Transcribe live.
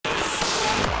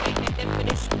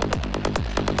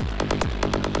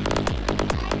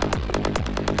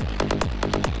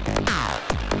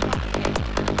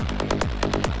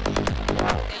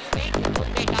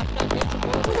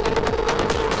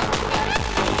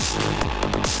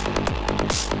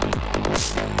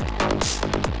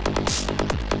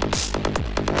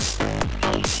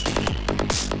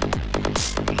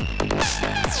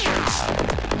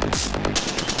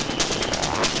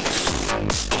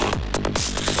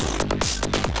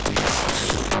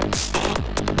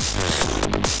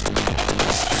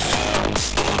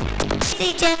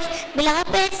teachers, beloved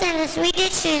parents and the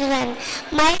sweetest children.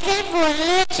 Myself,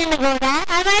 Vidyasoudha,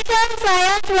 and my son,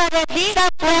 k.R.purm,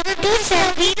 welcome to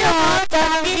celebrate the host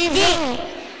of this day.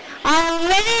 I am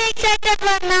very excited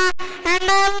right now and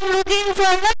I am looking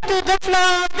forward to the flow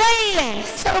of the event.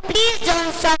 So please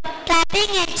don't stop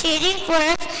clapping and cheering for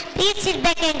us. Please sit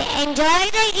back and enjoy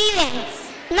the event.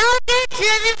 Now get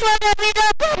ready for the bit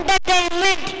of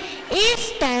entertainment.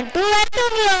 It's time to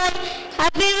welcome you all.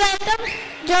 Happy welcome,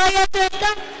 joyous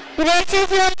welcome, gracious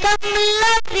welcome,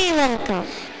 lovely welcome.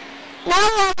 Now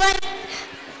our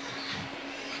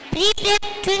prepared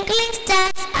twinkling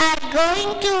stars are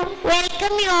going to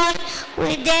welcome you all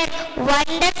with their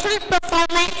wonderful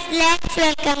performance. Let's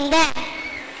welcome them.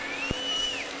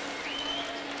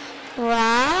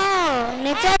 Wow,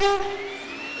 Nicharu.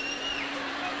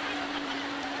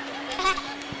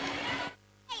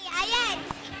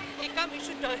 Hey, come, you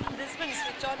should this one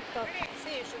switch on.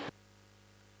 Say you should.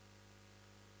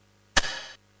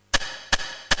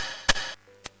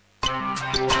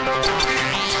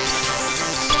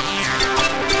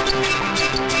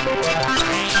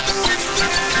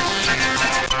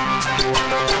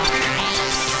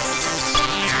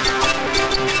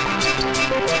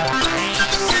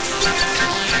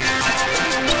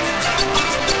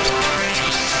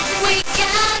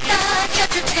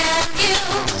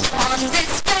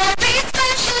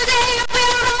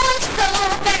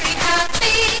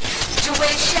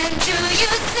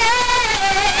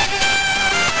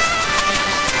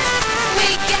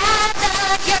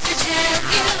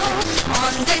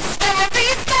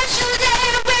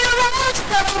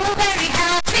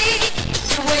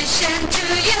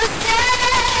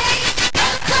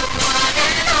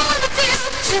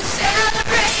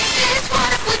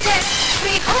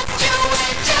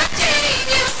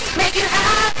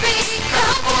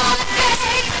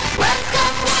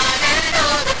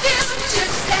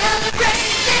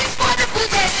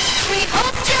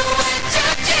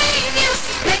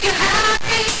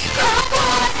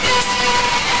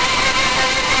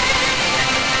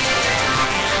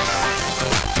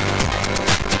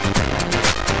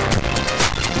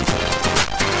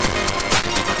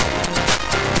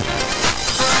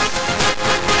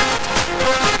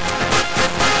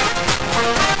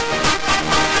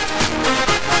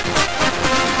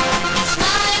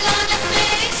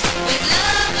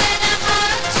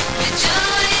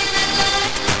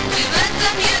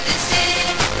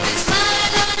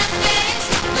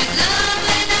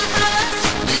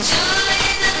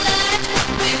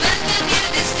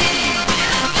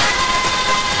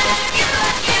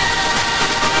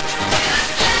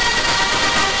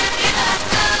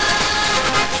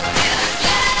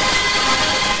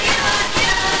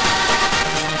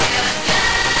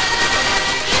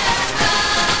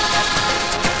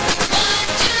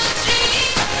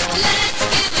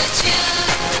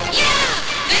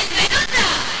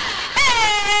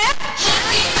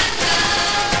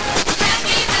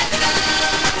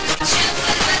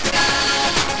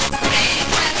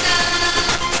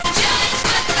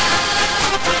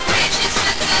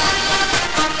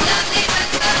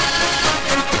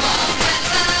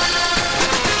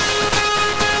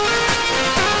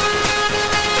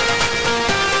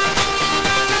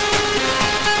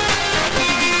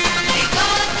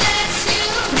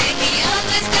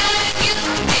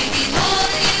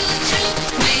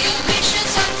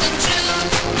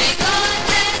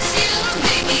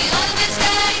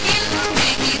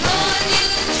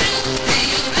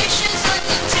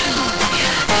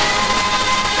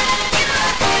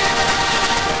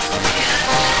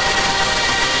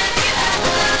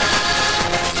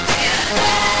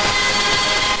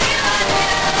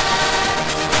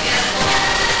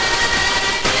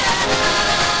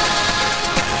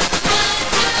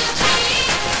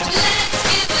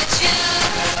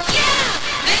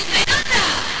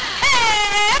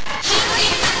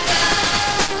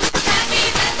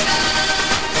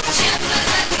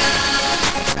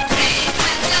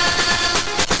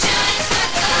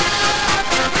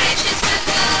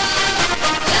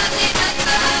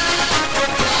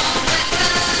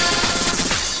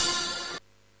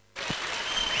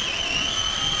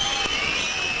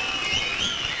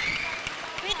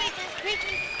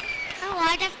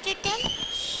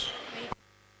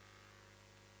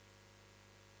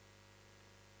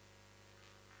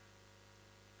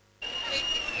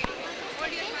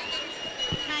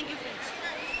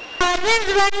 Always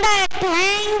wonder.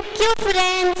 Thank you,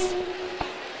 friends.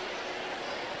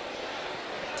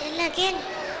 Tell again.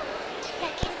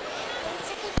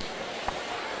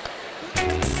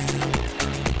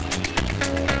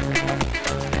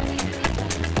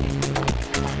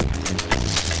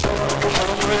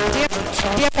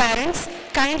 Dear parents,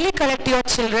 Kindly collect your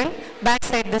children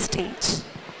backside the stage.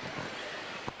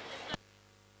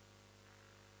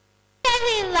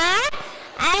 Everyone,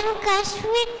 I'm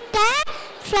Kashmita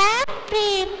from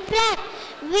Pre-Prep,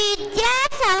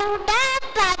 Vidyasoudha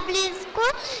Public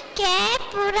School,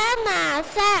 K.R.purm.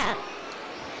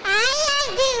 Hi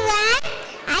everyone,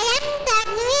 I am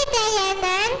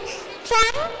Vidyasoudha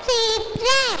from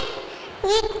Pre-Prep,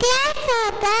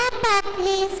 Vidyasoudha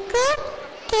Public School,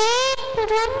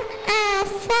 K.R.purm.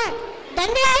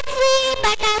 Don't you see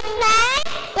butterfly?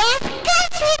 Yes,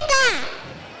 Kashmita.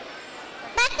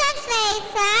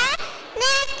 Butterflies are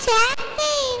nature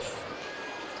things.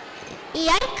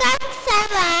 Here comes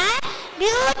our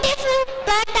beautiful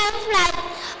butterflies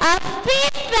of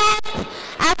Pre-Prep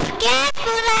of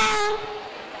K.R.purm.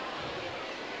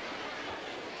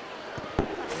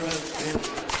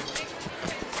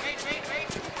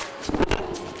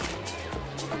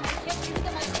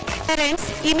 Parents,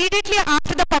 immediately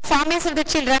after the performance of the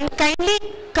children, kindly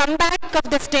come back of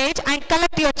the stage and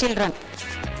collect your children.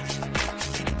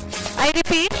 I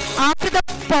repeat, after the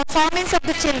performance of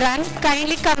the children,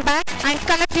 kindly come back and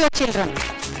collect your children.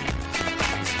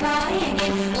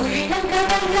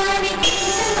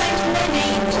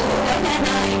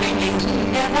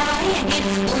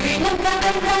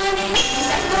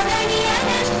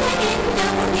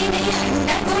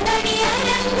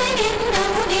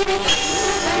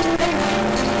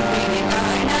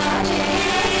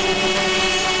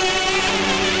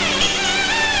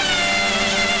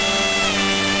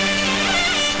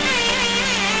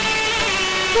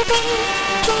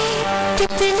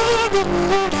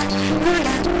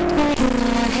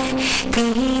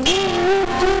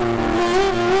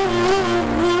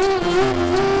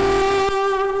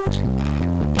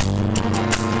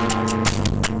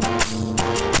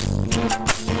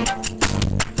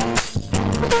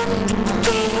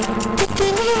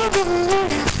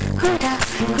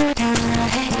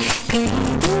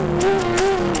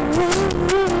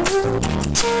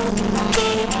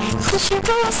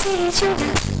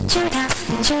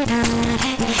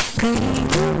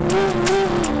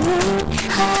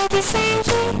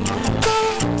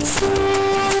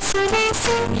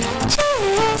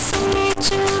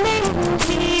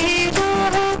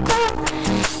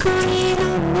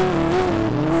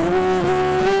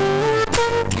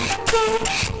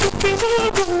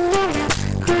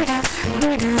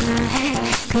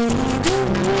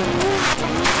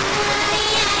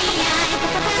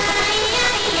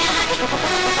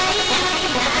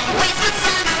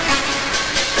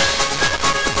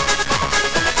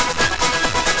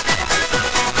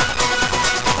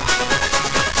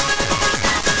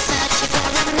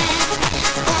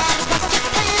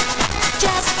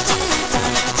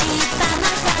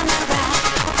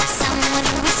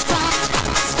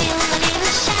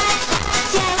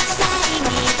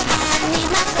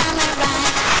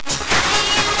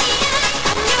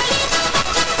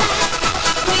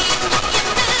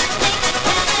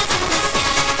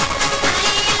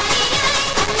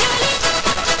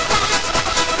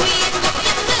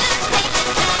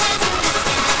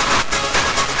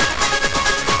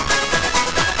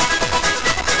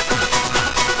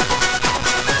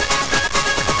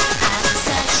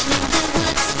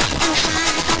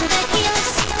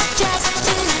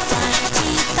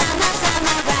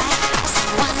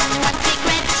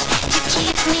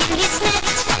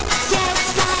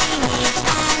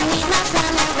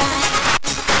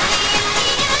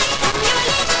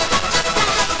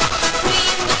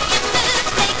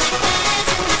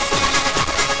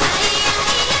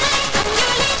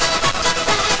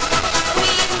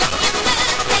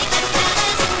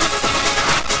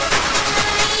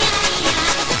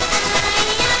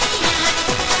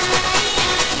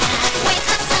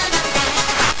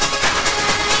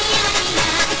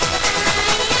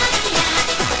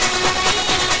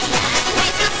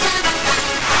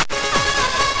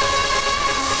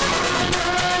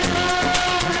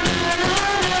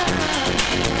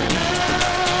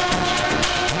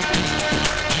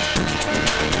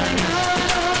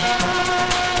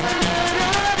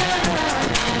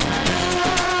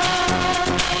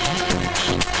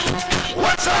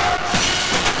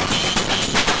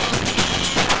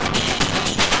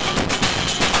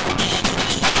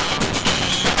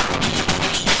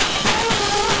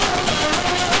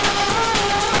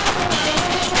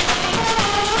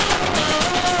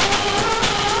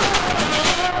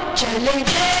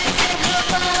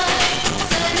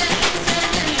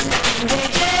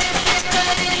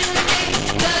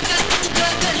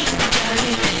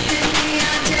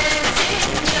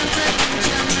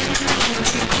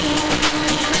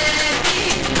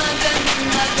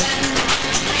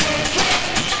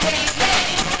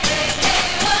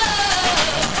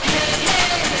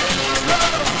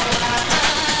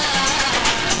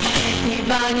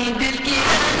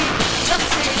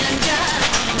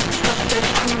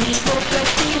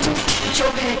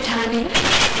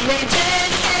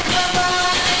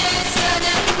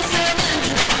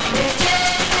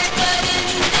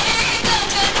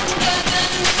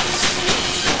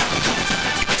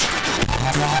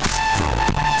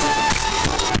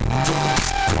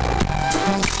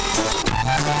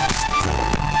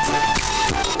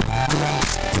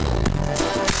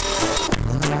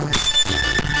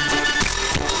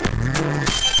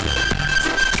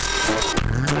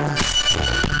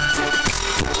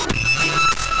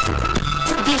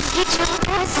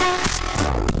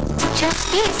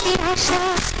 छोटी सी आशा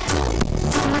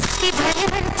मस्ती भरे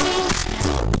मन की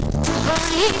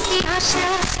भोली सी आशा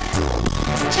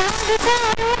चांद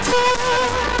तारों को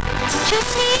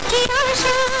छूने की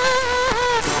आशा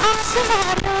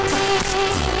आसमानों में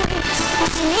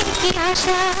उड़ने की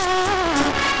आशा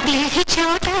दिल ही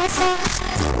छोटा सा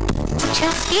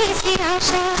छोटी सी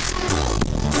आशा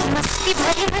मस्ती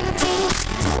भरे मन की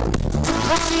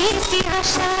भोली सी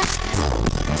आशा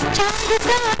चांद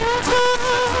तारों को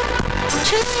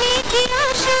छूने की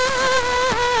आशा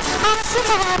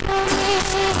आसमानों में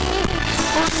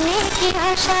उड़ने की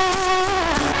आशा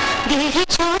दिल ही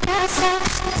छोटा सा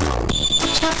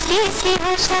छोटी सी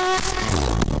आशा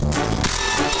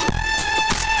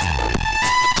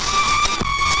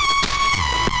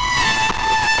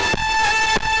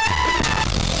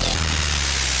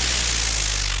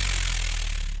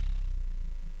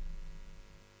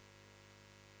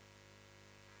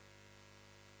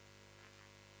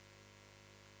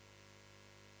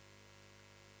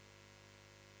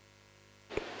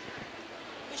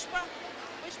Pushpa,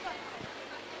 Pushpa.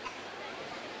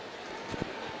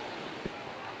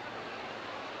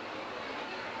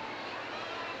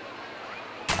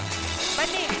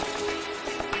 Bunny.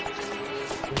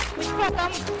 Pushpa,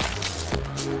 come.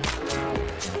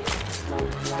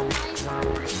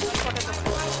 Smile.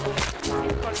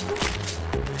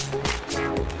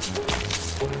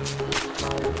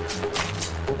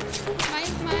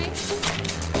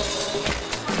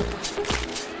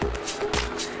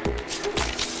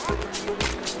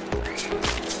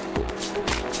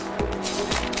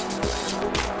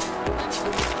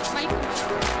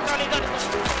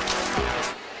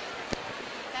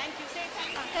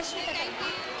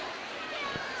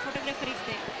 Photographer is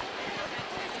there.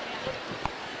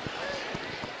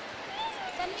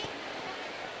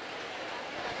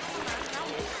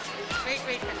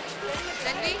 Wait.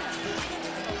 Then we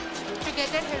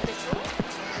together hold it.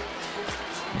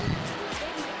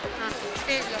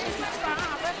 Stage love.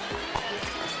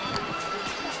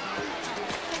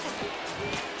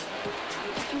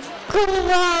 Good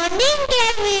morning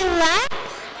everyone.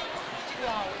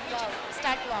 Wow.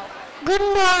 Start wow. Good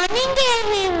morning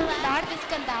everyone. Lord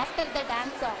Viskanda after the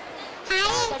dance song.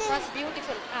 That was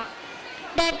beautiful.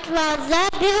 That was a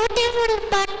beautiful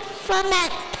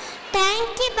performance.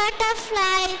 Thank you,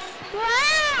 butterflies.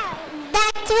 Wow!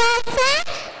 That was a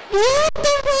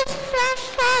beautiful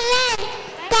performance.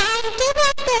 Thank you,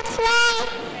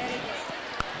 butterflies.